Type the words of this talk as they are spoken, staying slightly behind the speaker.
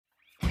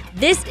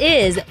This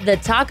is the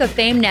Talk of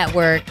Fame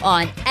Network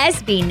on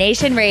SB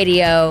Nation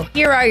Radio.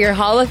 Here are your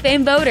Hall of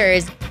Fame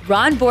voters,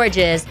 Ron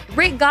Borges,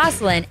 Rick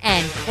Gosselin,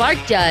 and Clark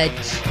Judge.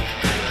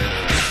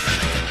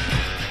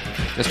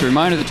 Just a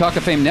reminder, the Talk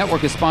of Fame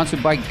Network is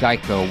sponsored by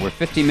Geico, where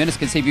 15 minutes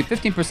can save you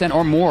 15%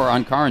 or more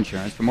on car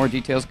insurance. For more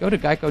details, go to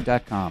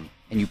geico.com.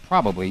 And you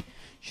probably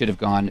should have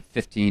gone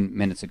 15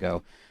 minutes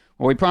ago.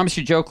 Well, we promised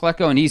you Joe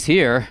Klecko, and he's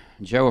here.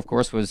 Joe, of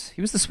course, was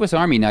the Swiss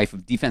Army knife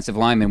of defensive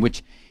linemen,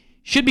 which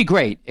should be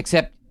great,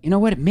 except, you know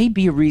what, it may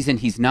be a reason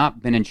he's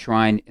not been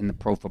enshrined in the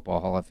Pro Football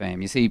Hall of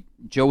Fame. You see,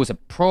 Joe was a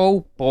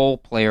Pro Bowl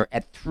player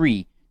at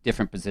 3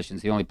 different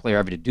positions, the only player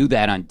ever to do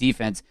that on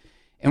defense,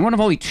 and one of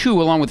only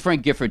 2, along with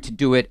Frank Gifford, to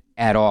do it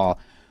at all.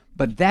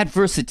 But that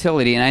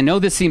versatility, and I know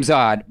this seems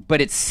odd, but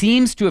it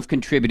seems to have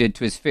contributed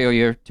to his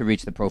failure to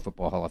reach the Pro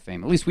Football Hall of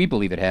Fame. At least we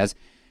believe it has.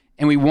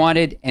 And we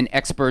wanted an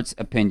expert's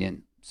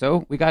opinion.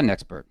 So we got an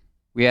expert.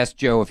 We asked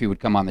Joe if he would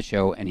come on the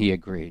show, and he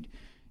agreed.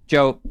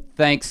 Joe,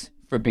 thanks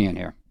for being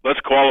here. Let's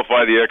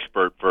qualify the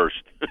expert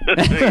first.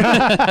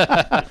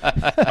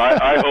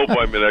 I hope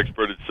I'm an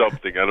expert at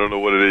something. I don't know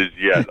what it is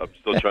yet. I'm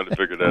still trying to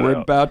figure that out. We're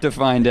about to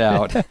find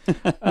out.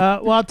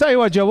 Well, I'll tell you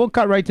what, Joe, we'll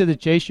cut right to the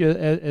chase.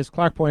 As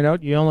Clark pointed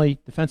out, you're only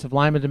defensive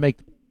lineman to make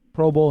the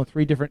Pro Bowl in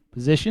 3 different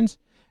positions,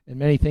 and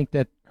many think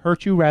that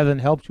hurt you rather than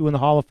helped you in the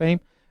Hall of Fame.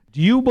 Do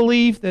you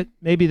believe that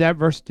maybe that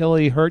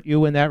versatility hurt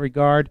you in that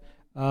regard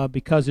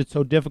because it's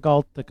so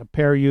difficult to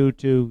compare you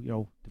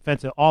to,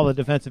 all the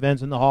defensive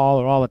ends in the Hall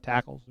or all the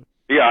tackles?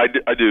 Yeah,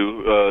 I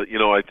do.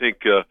 I think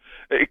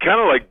it kind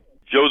of like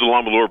Joe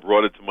DeLamalore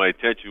brought it to my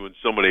attention when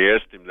somebody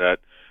asked him that.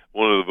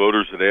 One of the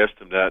voters had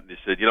asked him that, and he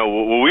said,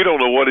 well, we don't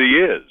know what he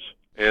is.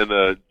 And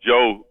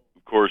Joe,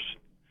 of course,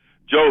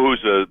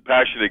 who's a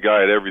passionate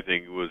guy at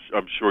everything,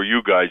 I'm sure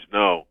you guys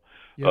know,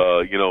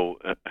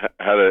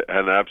 had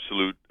an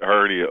absolute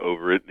hernia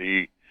over it, and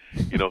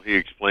he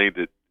explained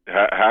it.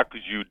 How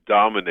could you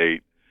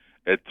dominate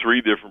at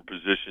 3 different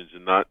positions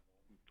and not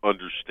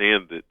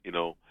understand that,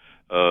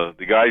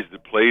 the guys that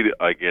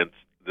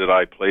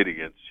I played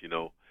against,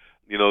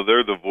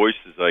 they're the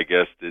voices, I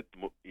guess, that,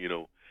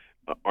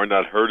 are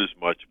not heard as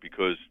much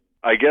because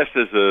I guess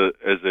as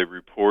a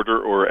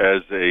reporter or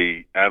as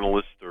a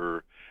analyst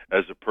or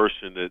as a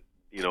person that,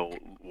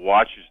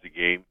 watches the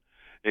game,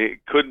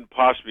 it couldn't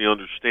possibly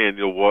understand,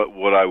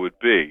 what I would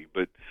be.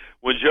 But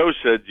when Joe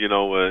said,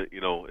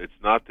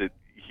 it's not that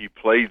he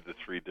played the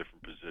 3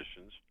 different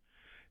positions,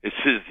 it's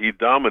just he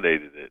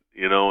dominated it,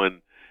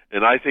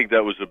 and I think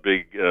that was a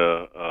big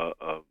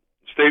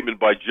statement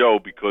by Joe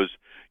because,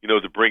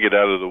 to bring it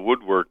out of the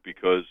woodwork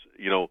because,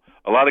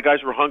 a lot of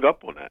guys were hung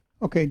up on that.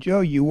 Okay,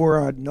 Joe, you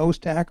were a nose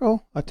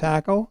tackle, a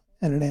tackle,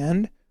 and an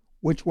end.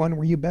 Which one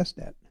were you best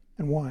at,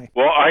 and why?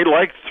 Well, I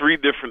like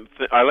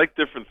I like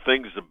different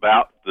things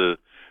about the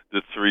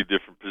 3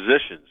 different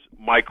positions.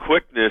 My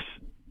quickness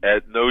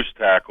at nose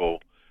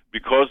tackle,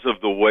 because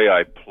of the way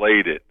I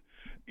played it,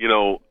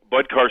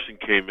 Bud Carson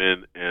came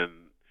in and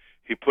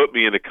he put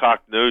me in a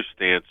cocked nose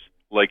stance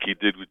like he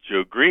did with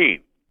Joe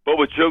Green. But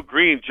with Joe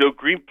Green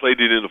played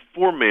it in a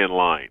 4-man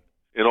line.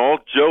 And all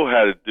Joe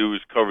had to do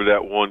was cover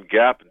that one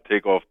gap and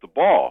take off the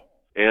ball.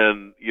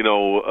 And,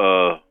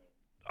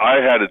 I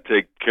had to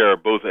take care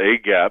of both A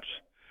gaps.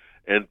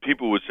 And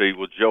people would say,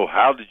 well, Joe,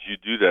 how did you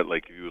do that?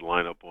 Like if you would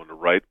line up on the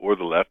right or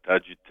the left,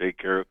 how'd you take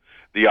care of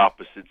the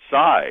opposite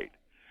side?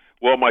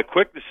 Well, my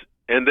quickness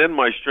and then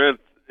my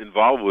strength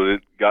involved with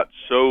it got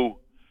so,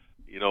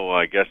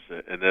 I guess,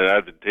 an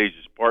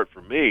advantageous part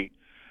for me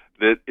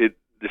that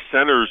the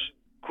centers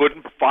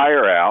couldn't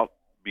fire out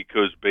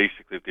because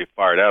basically if they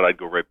fired out, I'd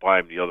go right by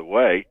them the other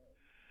way.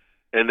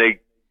 And they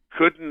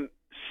couldn't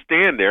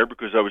stand there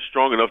because I was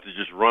strong enough to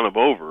just run them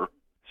over.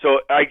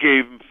 So I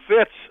gave them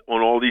fits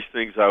on all these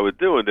things I would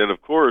do. And then,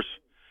 of course,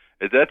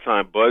 at that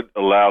time, Bud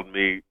allowed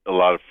me a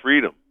lot of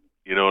freedom.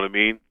 You know what I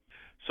mean?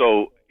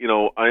 So,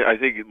 I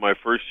think in my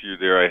first year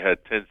there, I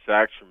had 10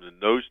 sacks from the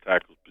nose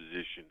tackle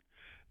position,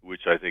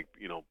 which I think,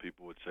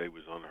 people would say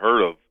was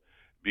unheard of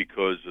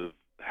because of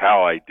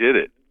how I did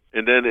it.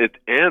 And then at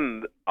the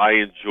end, I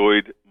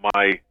enjoyed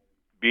my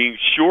being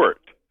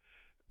short.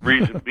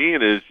 Reason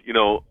being is,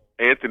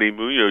 Anthony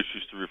Munoz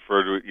used to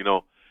refer to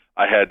it,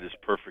 I had this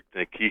perfect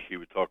technique. He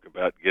would talk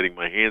about getting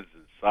my hands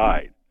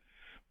inside.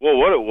 Well,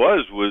 what it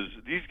was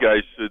these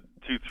guys stood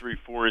 2, 3,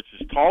 4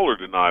 inches taller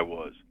than I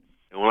was.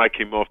 And when I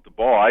came off the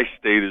ball, I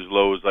stayed as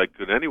low as I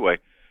could anyway.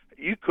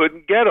 You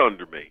couldn't get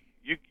under me.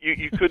 You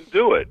couldn't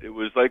do it. It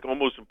was like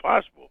almost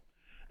impossible.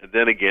 And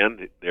then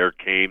again, there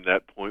came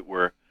that point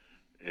where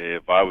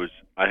if I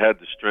had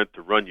the strength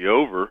to run you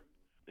over,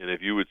 and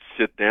if you would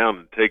sit down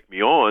and take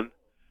me on,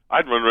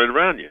 I'd run right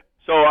around you.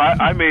 So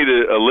I made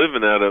a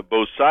living out of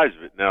both sides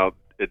of it. Now,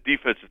 at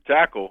defensive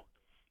tackle,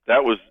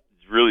 that was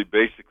really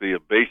basically a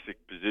basic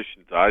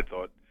position. I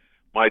thought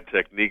my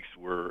techniques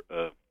were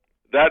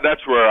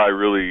that's where I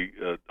really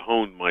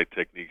honed my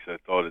techniques, I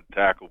thought, at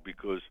tackle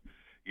because,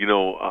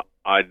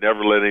 I'd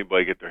never let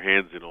anybody get their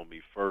hands in on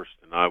me first,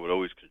 and I would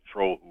always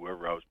control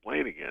whoever I was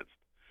playing against.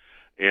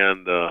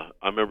 And I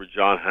remember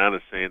John Hanna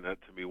saying that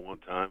to me one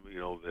time,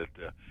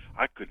 that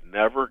I could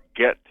never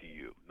get to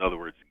you. In other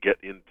words, get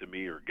into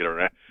me or get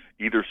around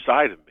either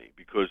side of me,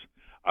 because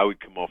I would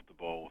come off the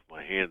ball with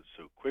my hands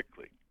so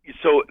quickly.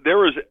 So there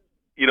was,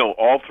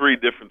 all three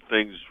different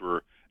things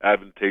were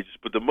advantageous.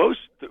 But the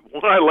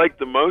one I liked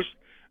the most,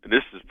 and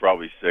this is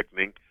probably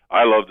sickening,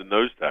 I love the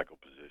nose tackle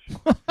position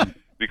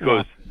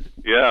because,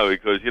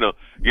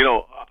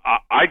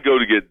 I'd go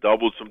to get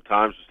doubled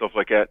sometimes and stuff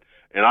like that,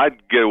 and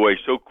I'd get away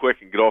so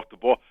quick and get off the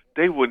ball,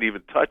 they wouldn't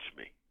even touch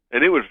me,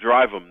 and it would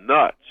drive them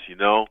nuts,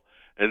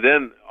 And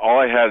then all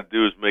I had to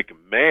do was make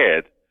them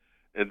mad,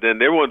 and then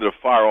they wanted to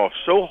fire off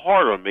so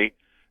hard on me,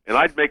 and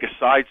I'd make a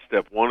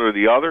sidestep one or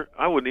the other,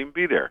 I wouldn't even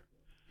be there.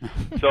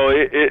 So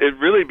it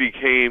really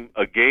became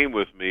a game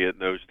with me at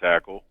nose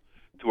tackle,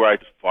 to where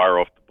I'd fire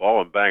off the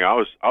ball and bang. I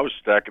was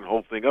stacking the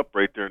whole thing up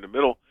right there in the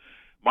middle.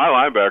 My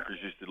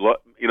linebackers used to,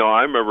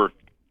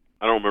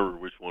 I don't remember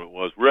which one it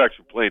was. We're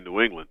actually playing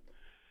New England,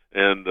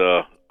 and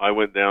I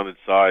went down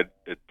inside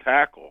at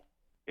tackle,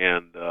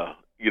 and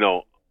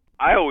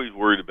I always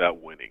worried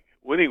about winning.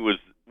 Winning was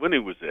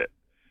it,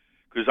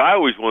 because I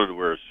always wanted to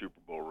wear a Super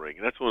Bowl ring,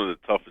 and that's one of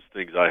the toughest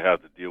things I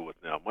have to deal with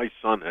now. My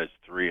son has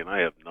 3, and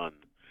I have none.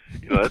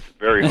 That's a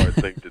very hard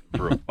thing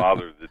for a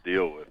father to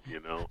deal with,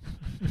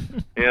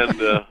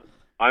 And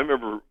I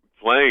remember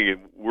playing,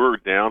 and we're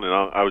down, and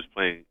I was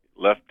playing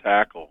left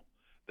tackle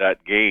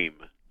that game,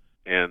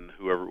 and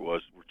whoever it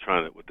was were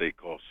trying to, what they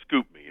call,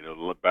 scoop me.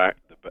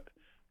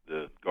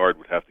 The guard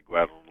would have to go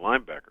out on the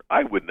linebacker.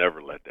 I would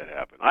never let that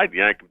happen. I'd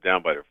yank them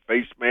down by their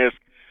face mask.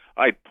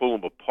 I'd pull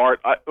them apart,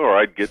 or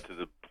I'd get to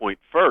the point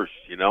first,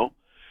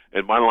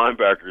 And my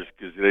linebackers,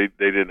 because they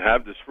didn't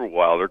have this for a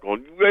while, they're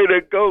going, way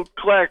to go,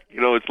 clack.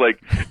 It's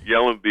like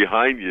yelling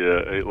behind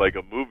you like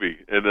a movie.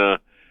 And,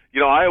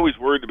 I always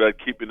worried about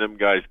keeping them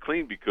guys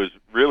clean, because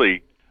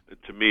really,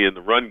 to me, in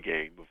the run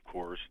game, of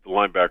course, the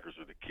linebackers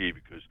are the key,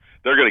 because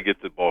they're going to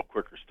get the ball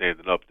quicker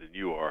standing up than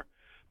you are.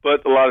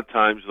 But a lot of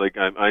times, like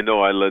I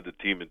know I led the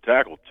team in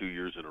tackle 2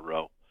 years in a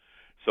row.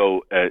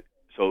 So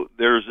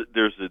there's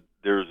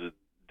a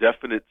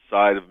definite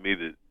side of me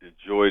that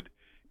enjoyed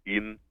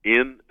in,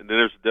 and then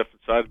there's a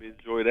different side of me that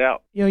enjoyed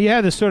out. You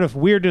had this sort of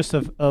weirdness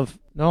of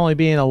not only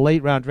being a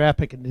late round draft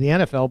pick into the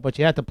NFL, but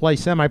you had to play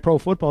semi-pro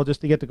football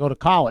just to get to go to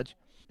college.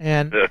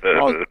 And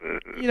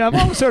I've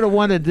always sort of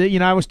wanted to,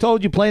 I was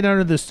told you played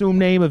under the assumed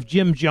name of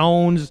Jim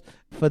Jones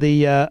for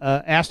the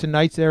Aston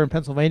Knights there in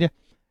Pennsylvania.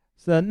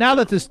 So now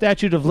that the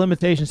statute of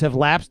limitations have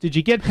lapsed, did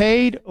you get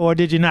paid or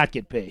did you not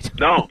get paid?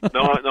 No,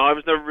 I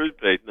was never really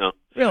paid. No,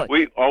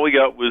 really. All we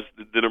got was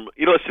the dinner.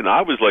 Listen,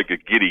 I was like a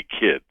giddy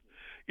kid.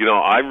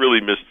 I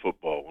really missed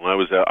football when I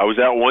was out. I was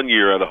out 1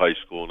 year out of high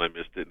school and I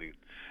missed it.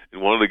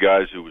 And one of the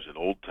guys who was an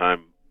old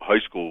time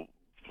high school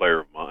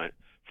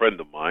friend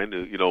of mine,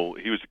 he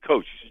was a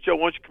coach. He said, "Joe,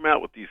 why don't you come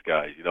out with these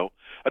guys?" I'll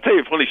tell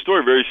you a funny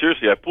story. Very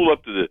seriously, I pulled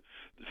up to the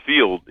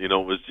field. It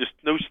was just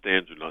no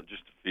stands or nothing,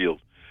 just the field.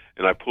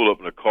 And I pulled up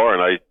in a car,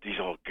 and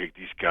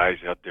these guys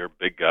out there,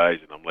 big guys,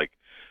 and I'm like,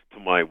 to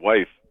my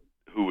wife,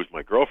 who was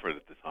my girlfriend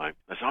at the time,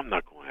 I said, I'm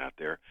not going out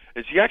there.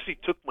 And she actually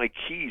took my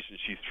keys and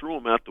she threw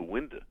them out the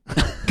window.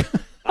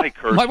 I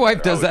cursed. My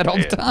wife does that all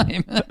the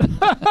time.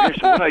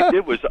 So what I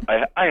did was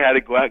I had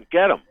to go out and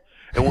get them.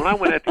 And when I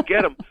went out to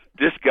get them,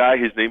 this guy,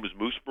 his name was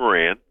Moose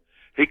Moran,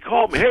 he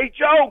called me, "Hey,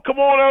 Joe, come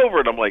on over."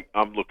 And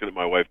I'm looking at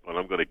my wife going,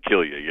 "I'm going to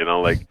kill you,"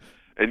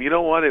 And you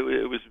know what? It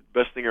was the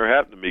best thing ever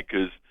happened to me,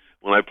 because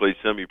when I played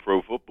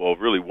semi-pro football,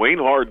 really, Wayne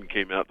Harden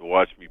came out to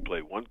watch me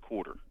play 1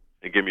 quarter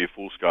and give me a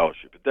full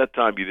scholarship. At that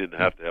time, you didn't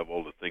have to have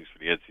all the things for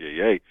the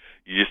NCAA.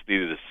 You just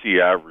needed a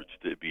C average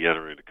to be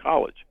entering into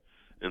college.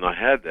 And I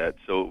had that,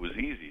 so it was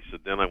easy. So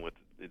then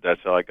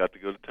that's how I got to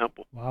go to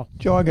Temple. Wow.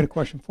 Joe, I got a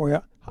question for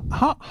you.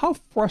 How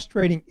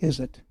frustrating is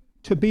it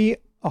to be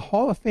a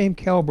Hall of Fame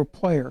caliber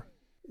player,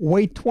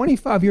 wait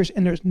 25 years,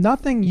 and there's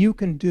nothing you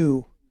can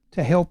do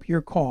to help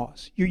your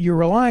cause? You're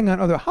relying on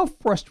other. How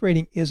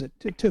frustrating is it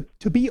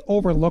to be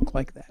overlooked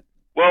like that?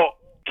 Well,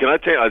 can I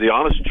tell you the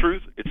honest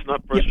truth? It's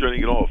not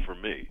frustrating at all for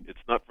me. It's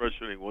not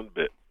frustrating one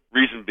bit.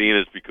 Reason being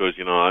is because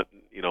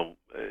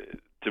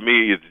to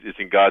me it's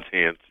in God's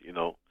hands.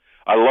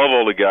 I love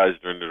all the guys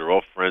there. They're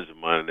all friends of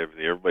mine and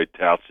everything. Everybody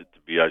touts it to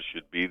be I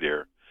should be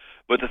there.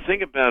 But the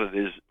thing about it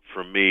is,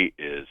 for me,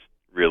 is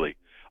really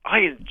I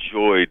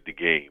enjoyed the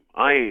game.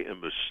 I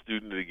am a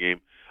student of the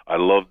game. I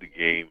love the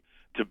game.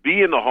 To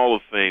be in the Hall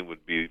of Fame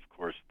would be, of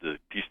course, the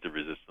piece de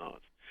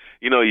resistance.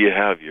 You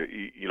have your,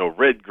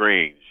 Red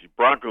Grange,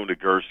 Bronco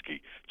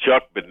Nagurski,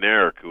 Chuck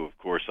Bednarik, who, of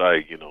course,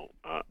 I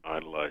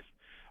idolized.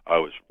 I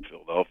was from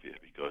Philadelphia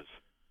because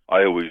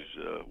I always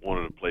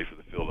wanted to play for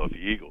the Philadelphia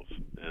Eagles.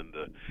 And,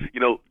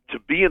 to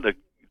be in the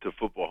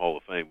Football Hall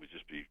of Fame would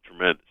just be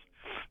tremendous.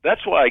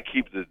 That's why I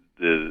keep the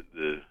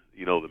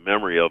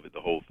memory of it,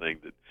 the whole thing,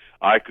 that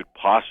I could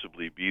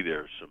possibly be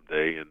there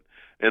someday.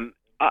 And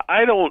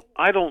I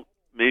don't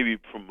maybe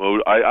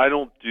promote. I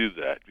don't do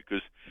that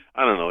because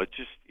I don't know. It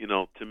just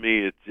to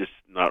me it's just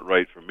not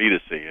right for me to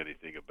say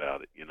anything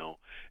about it.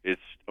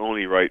 It's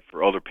only right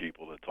for other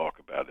people to talk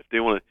about it. If they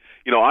want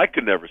to, I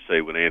could never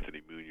say what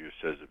Anthony Munoz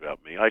says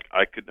about me.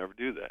 I could never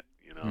do that.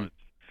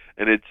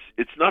 And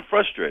it's not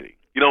frustrating.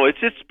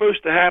 It's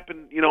supposed to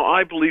happen.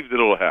 I believe that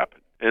it'll happen.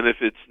 And if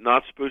it's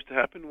not supposed to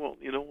happen, well,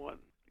 you know what?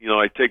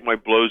 I take my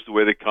blows the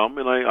way they come,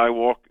 and I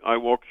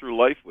walk through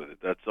life with it.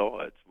 That's all.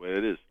 That's the way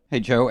it is. Hey,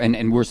 Joe,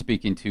 and we're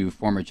speaking to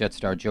former Jet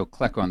star Joe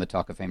Klecko on the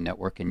Talk of Fame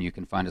Network, and you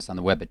can find us on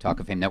the web at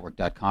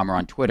talkoffamenetwork.com or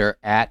on Twitter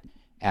at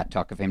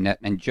Talk of Fame Net.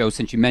 And Joe,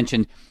 since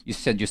you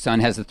said your son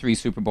has the 3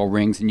 Super Bowl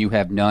rings and you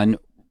have none,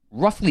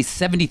 roughly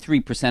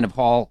 73% of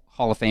Hall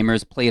of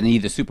Famers play in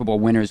either Super Bowl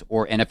winners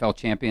or NFL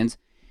champions.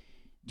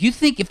 Do you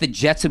think if the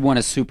Jets had won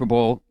a Super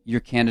Bowl,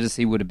 your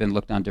candidacy would have been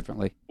looked on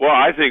differently? Well,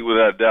 I think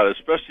without doubt,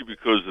 especially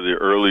because of the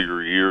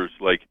earlier years,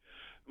 like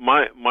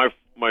my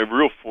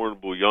real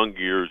formidable young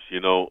years,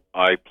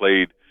 I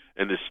played,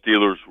 and the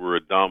Steelers were a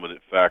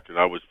dominant factor, and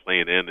I was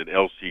playing end, and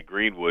L.C.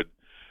 Greenwood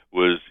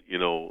was,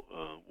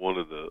 one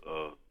of the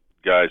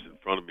guys in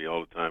front of me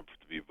all the time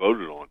to be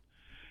voted on.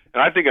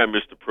 And I think I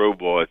missed the Pro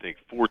Bowl,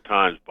 4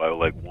 times by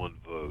like 1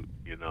 vote,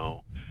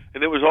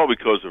 and it was all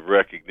because of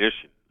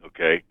recognition,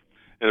 okay?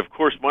 And, of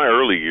course, my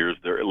early years,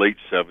 the late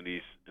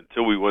 70s,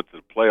 until we went to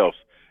the playoffs.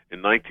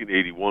 In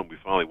 1981, we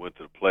finally went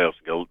to the playoffs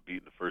and got beat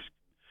in the first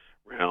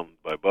round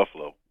by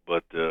Buffalo.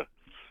 But,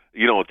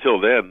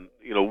 until then,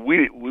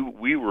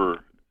 we were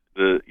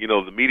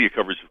the media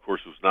coverage, of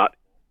course, was not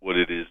what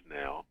it is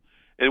now.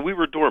 And we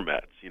were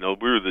doormats. We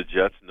were the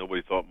Jets, and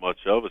nobody thought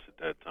much of us at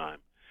that time.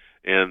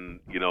 And,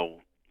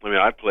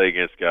 I play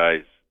against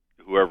guys,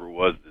 whoever it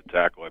was, the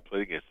tackle I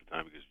played against at the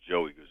time, because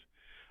Joey goes,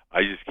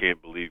 I just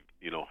can't believe,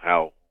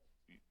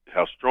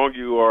 how strong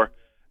you are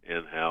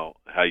and how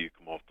you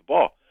come off the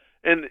ball.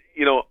 And,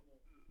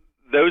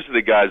 those are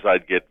the guys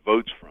I'd get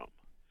votes from.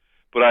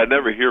 But I'd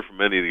never hear from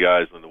any of the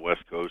guys on the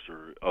West Coast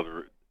or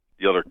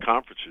the other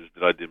conferences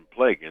that I didn't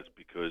play against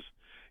because,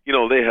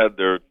 they had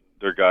their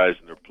guys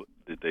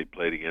that they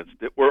played against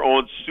that were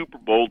on Super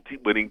Bowl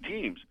winning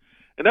teams.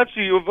 And that's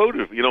who you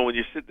voted for. When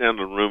you sit down in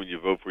the room and you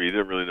vote for, you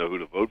didn't really know who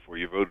to vote for.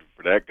 You voted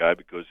for that guy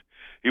because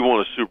he won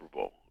a Super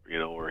Bowl,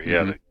 or he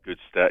had a good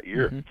stat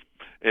year. Mm-hmm.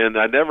 And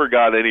I never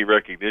got any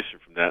recognition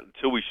from that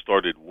until we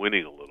started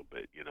winning a little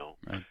bit,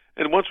 Right.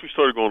 And once we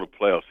started going to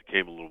playoffs, it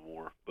came a little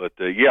more. But,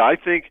 I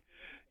think,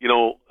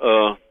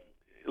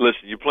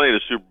 listen, you play in a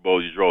Super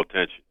Bowl, you draw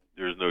attention.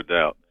 There's no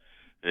doubt.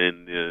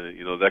 And,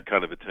 that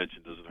kind of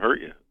attention doesn't hurt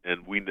you.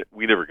 And we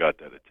never got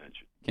that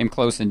attention. Came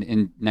close in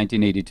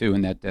 1982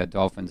 in that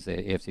Dolphins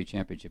AFC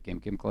Championship game.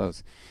 Came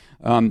close.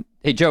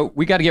 Hey, Joe,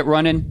 we got to get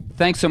running.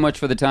 Thanks so much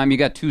for the time. You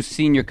got 2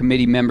 senior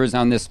committee members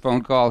on this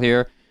phone call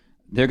here.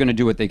 They're going to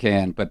do what they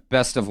can, but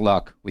best of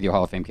luck with your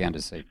Hall of Fame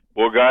candidacy.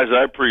 Well, guys,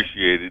 I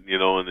appreciate it,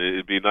 and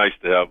it'd be nice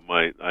to have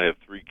I have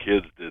 3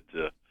 kids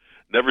that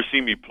never see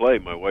me play.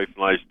 My wife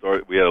and I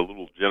we had a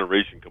little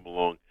generation come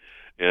along,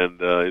 and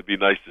it'd be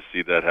nice to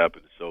see that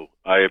happen. So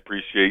I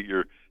appreciate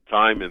your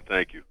time, and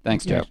thank you.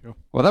 Thanks, Joe.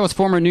 Well, that was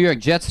former New York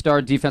Jets star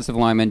defensive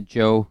lineman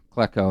Joe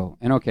Klecko.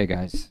 And okay,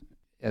 guys,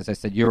 as I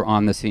said, you're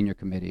on the senior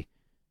committee.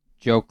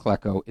 Joe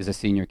Klecko is a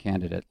senior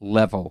candidate.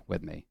 Level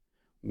with me.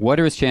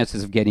 What are his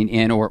chances of getting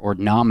in or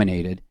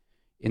nominated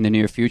in the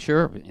near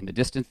future, in the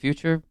distant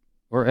future,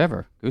 or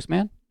ever?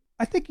 Gooseman?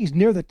 I think he's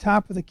near the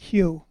top of the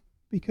queue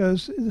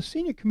because the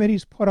senior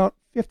committee's put out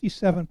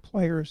 57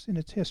 players in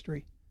its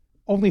history.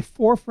 Only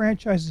 4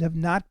 franchises have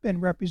not been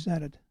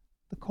represented: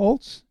 the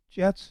Colts,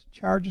 Jets,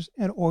 Chargers,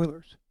 and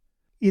Oilers.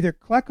 Either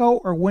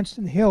Klecko or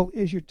Winston Hill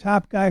is your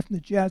top guy from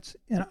the Jets,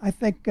 and I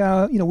think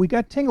we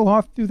got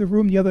Tinglehoff through the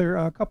room the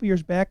other couple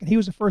years back, and he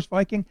was the first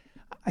Viking.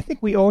 I think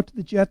we owe it to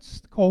the Jets,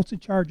 the Colts,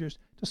 and Chargers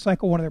to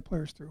cycle one of their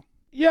players through.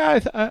 Yeah,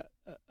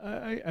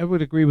 I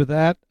would agree with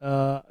that.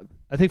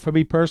 I think for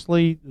me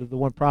personally, the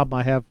one problem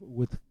I have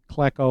with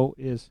Klecko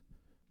is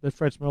that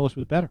Fred Smerlas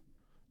was better.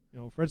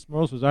 Fred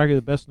Smerlas was arguably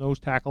the best nose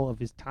tackle of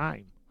his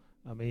time.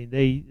 I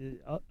mean,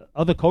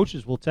 other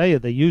coaches will tell you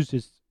they used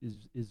his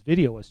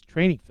video as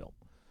training film.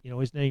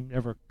 His name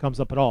never comes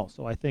up at all.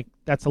 So I think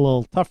that's a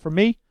little tough for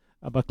me,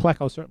 but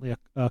Klecko certainly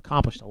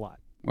accomplished a lot.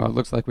 Well, it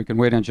looks like we can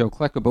wait on Joe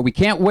Klecko, but we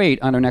can't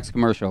wait on our next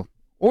commercial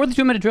or the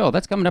 2-minute drill.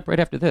 That's coming up right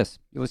after this.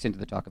 You're listening to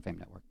the Talk of Fame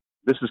Network.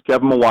 This is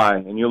Kevin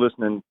Mawai, and you're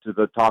listening to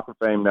the Talk of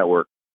Fame Network.